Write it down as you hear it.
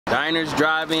Diners,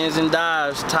 drive-ins, and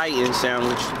dives, Titan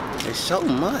sandwich. There's so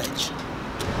much.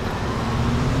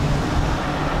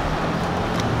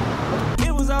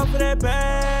 It was off of that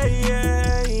bag,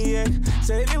 yeah, yeah.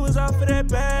 Said it was off of that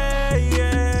bag,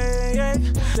 yeah, yeah.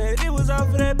 Said it was off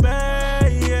of that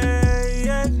bag, yeah,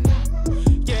 yeah.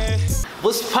 Yeah.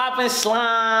 What's poppin', slime?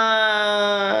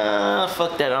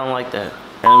 Fuck that, I don't like that.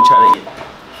 Let me try that again.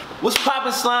 What's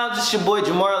poppin', slime? This your boy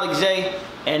Jamar Alexei,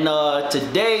 and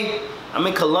today I'm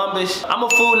in Columbus. I'm a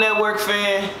Food Network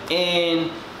fan,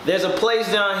 and there's a place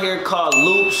down here called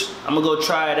Loops. I'm gonna go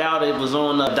try it out. It was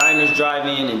on Diners,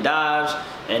 Drive-In, and Dives,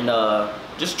 and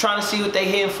just trying to see what they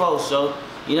hitting for. So,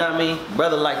 you know what I mean?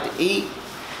 Brother like to eat,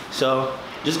 so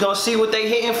just gonna see what they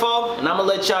hitting for, and I'm gonna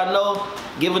let y'all know,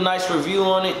 give a nice review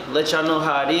on it, let y'all know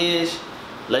how it is,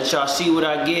 let y'all see what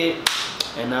I get,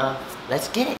 and let's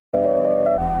get it.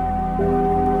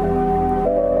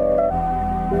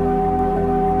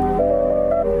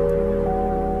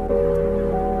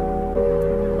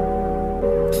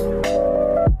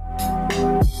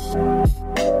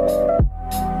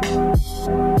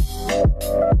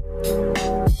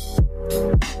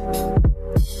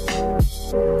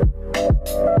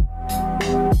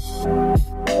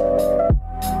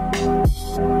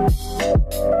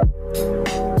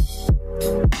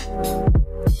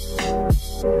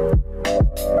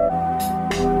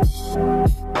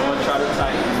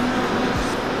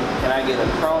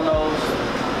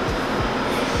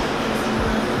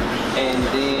 And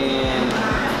then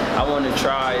I want to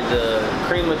try the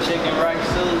cream of chicken rice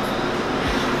soup,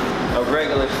 a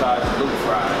regular size loop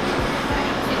fries.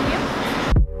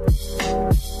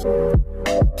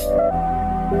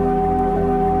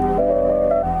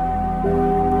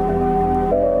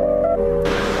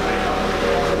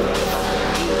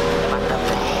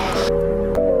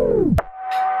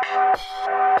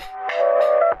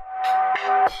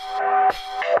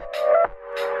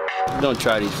 We're gonna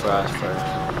try these fries first.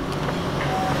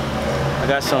 I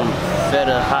got some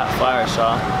feta hot fire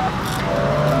sauce.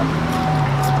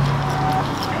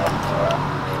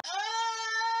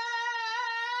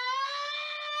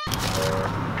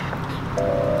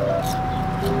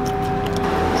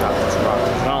 Drop this rock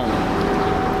on.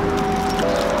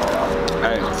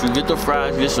 Hey, if you get the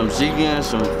fries, get some ziti and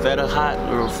some feta hot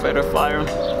or feta fire.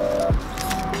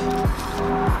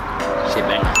 Shit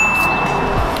bang.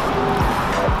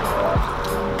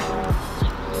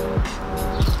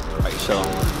 So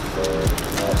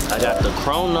I got the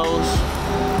Chronos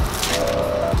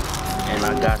and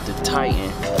I got the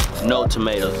Titan. No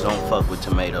tomatoes, don't fuck with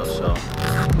tomatoes. So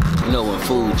you know when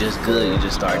food just good, you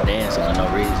just start dancing for no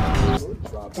reason.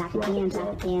 Drop it down,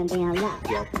 drop it down, down low.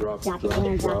 Drop it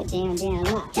down, drop it down, down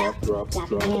low. Drop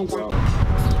it down, drop it.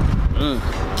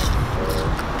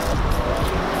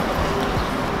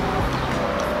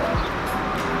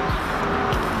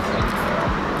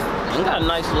 I got a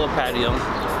nice little patio.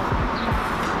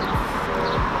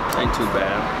 Ain't too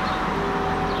bad.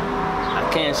 I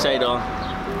can't say though.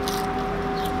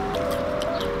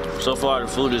 So far the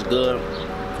food is good.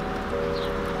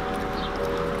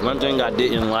 One thing I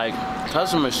didn't like,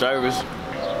 customer service,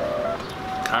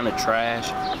 kind of trash.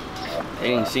 They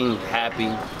didn't seem happy.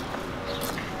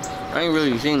 They ain't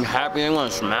really seem happy. They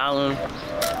weren't smiling.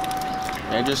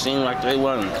 They just seemed like they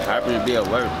wasn't happy to be at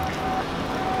work.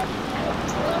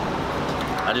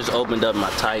 I just opened up my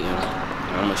Titan.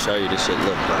 I'm gonna show you this shit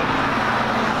look like.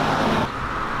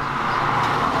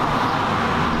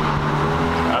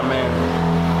 I mean,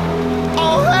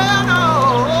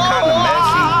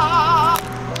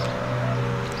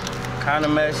 kind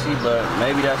of messy, but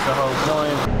maybe that's the whole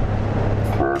point.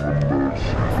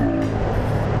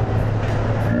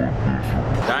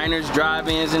 Diners,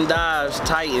 drive-ins, and dives,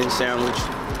 Titan sandwich.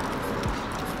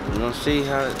 We're gonna see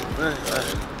how.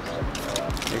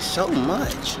 There's so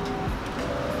much.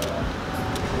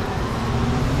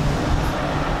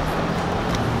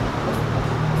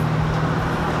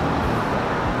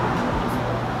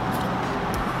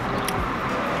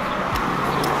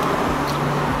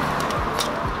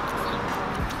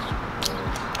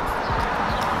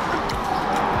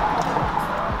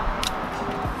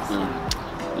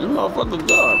 This motherfucker's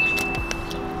good.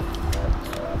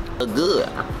 Good.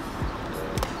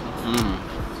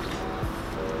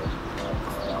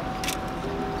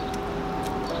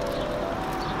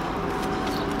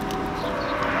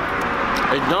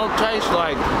 It don't taste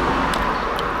like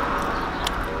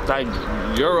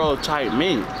Gyro type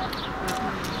meat.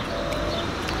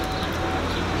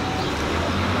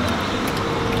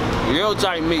 Gyro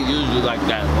type meat usually like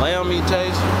that lamb meat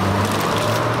taste.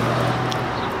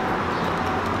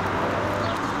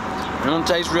 It don't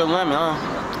taste real lemon, huh?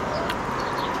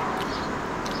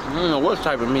 I don't know what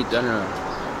type of meat that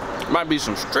is. Might be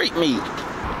some street meat.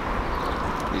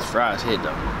 These fries hit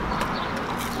though.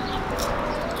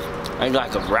 Ain't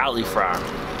like a rally fry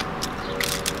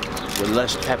with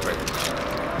less pepper.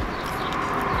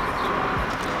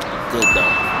 Good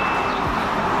though.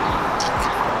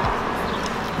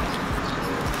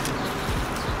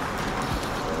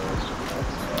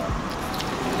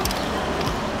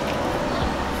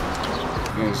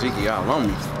 Getting tzatziki all on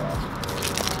me.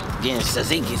 Getting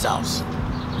tzatziki sauce.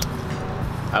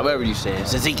 However you say it,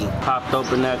 tzatziki. Popped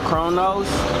open that Chronos.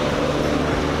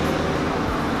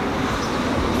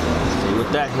 See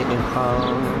what that hitting.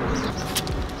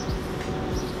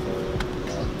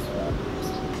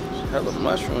 Hella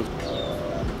mushrooms.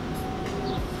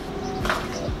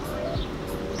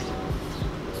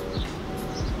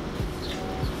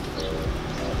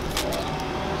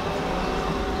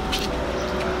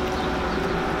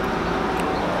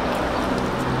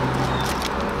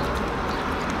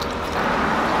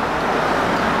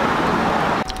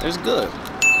 It's good.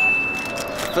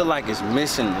 I feel like it's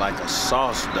missing like a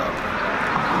sauce though.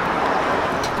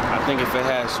 I think if it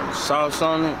had some sauce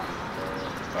on it,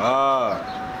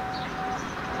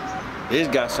 it's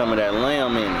got some of that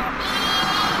lamb in it.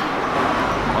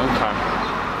 Okay.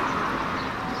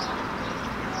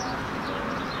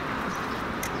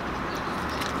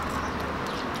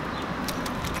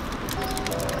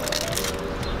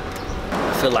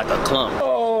 I feel like a clump.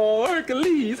 Oh,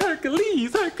 Hercules,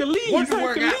 Hercules, Hercules, What you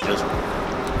work out? Just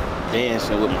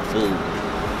dancing with my food.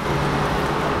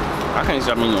 I can't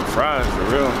stop eating no fries for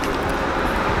real.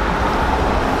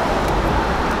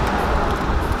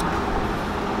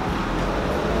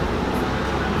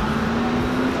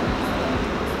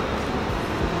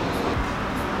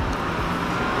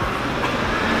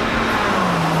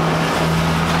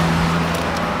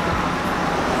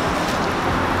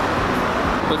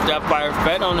 Put that fire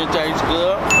fat on it, tastes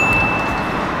good.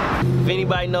 If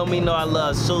anybody know me, know I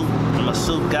love soup. I'm a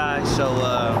soup guy, so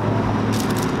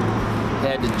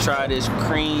had to try this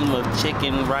cream of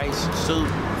chicken rice soup.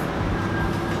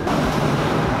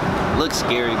 Looks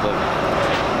scary, but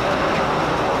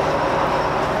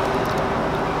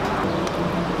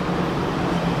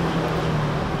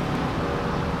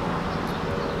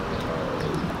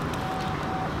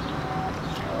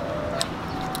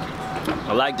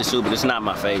I like the soup, but it's not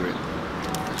my favorite.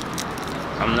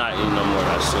 I'm not eating no more of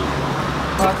that soup.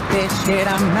 Fuck this shit,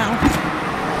 I'm out.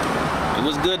 It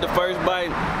was good the first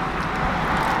bite,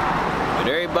 but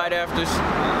every bite after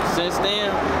since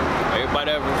then,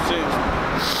 everybody ever since,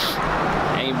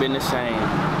 ain't been the same.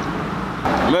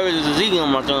 Remember there's a tzatziki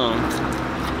on my tongue.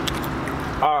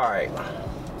 Alright,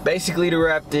 basically to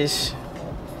wrap this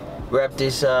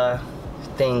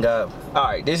thing up.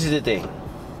 Alright, this is the thing.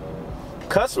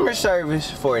 Customer service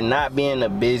for it not being a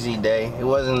busy day. It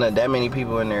wasn't that many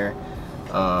people in there.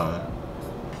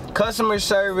 Customer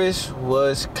service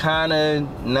was kind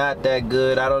of not that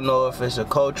good. I don't know if it's a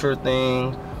culture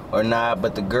thing or not,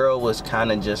 but the girl was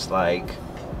kind of just like,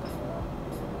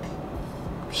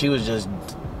 she was just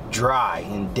dry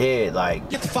and dead. Like,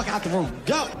 get the fuck out the room,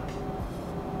 go.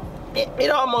 It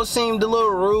almost seemed a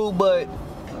little rude, but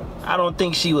I don't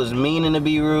think she was meaning to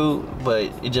be rude,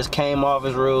 but it just came off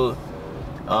as rude.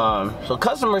 So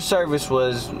customer service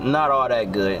was not all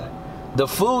that good. The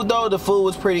food though, the food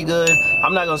was pretty good.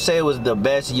 I'm not gonna say it was the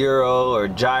best gyro or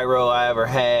gyro I ever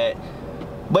had,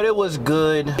 but it was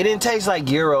good. It didn't taste like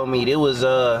gyro meat. It was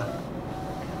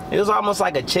almost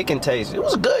like a chicken taste. It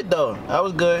was good though. That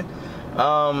was good.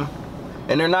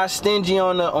 And they're not stingy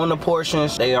on the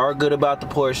portions. They are good about the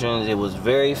portions. It was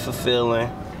very fulfilling.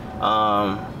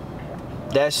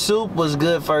 That soup was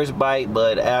good first bite,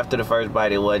 but after the first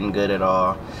bite, it wasn't good at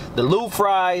all. The loop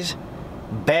fries,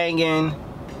 banging,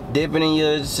 dipping in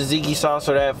your tzatziki sauce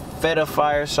or that feta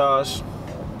fire sauce,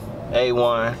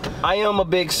 A1. I am a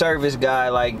big service guy.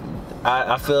 Like,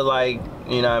 I feel like,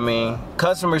 you know what I mean,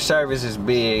 customer service is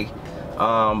big.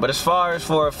 But as far as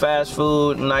for a fast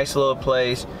food, nice little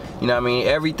place, you know what I mean,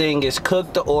 everything is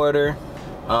cooked to order.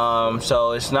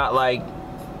 So it's not like,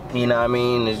 you know what I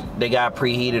mean, they got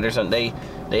preheated or something.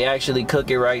 They actually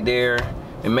cook it right there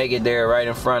and make it there right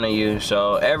in front of you.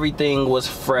 So everything was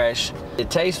fresh. The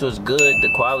taste was good.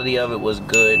 The quality of it was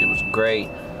good. It was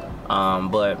great.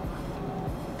 But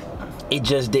it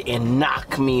just didn't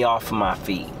knock me off my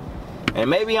feet. And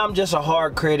maybe I'm just a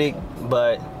hard critic,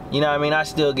 but you know what I mean, I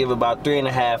still give about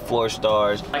 3.5, 4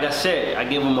 stars. Like I said, I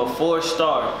give them a 4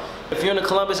 star. If you're in the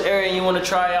Columbus area and you want to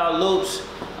try out Loops,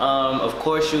 of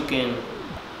course you can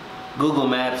Google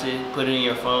Maps it, put it in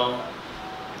your phone,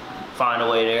 find a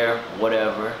way there,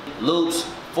 whatever. Loops,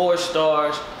 4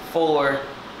 stars, 4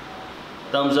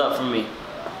 thumbs up from me.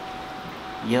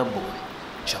 your boy,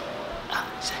 Joe.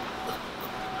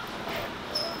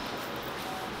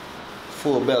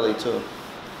 Full belly too.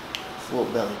 Full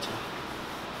belly too.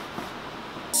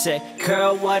 Say,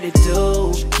 girl, what it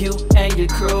do? You and your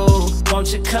crew,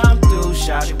 won't you come through?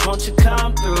 Shout it, won't you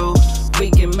come through?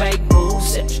 We can make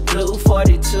moves at Blue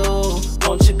 42.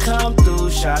 Won't you come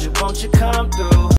through? Shout it, won't you come through?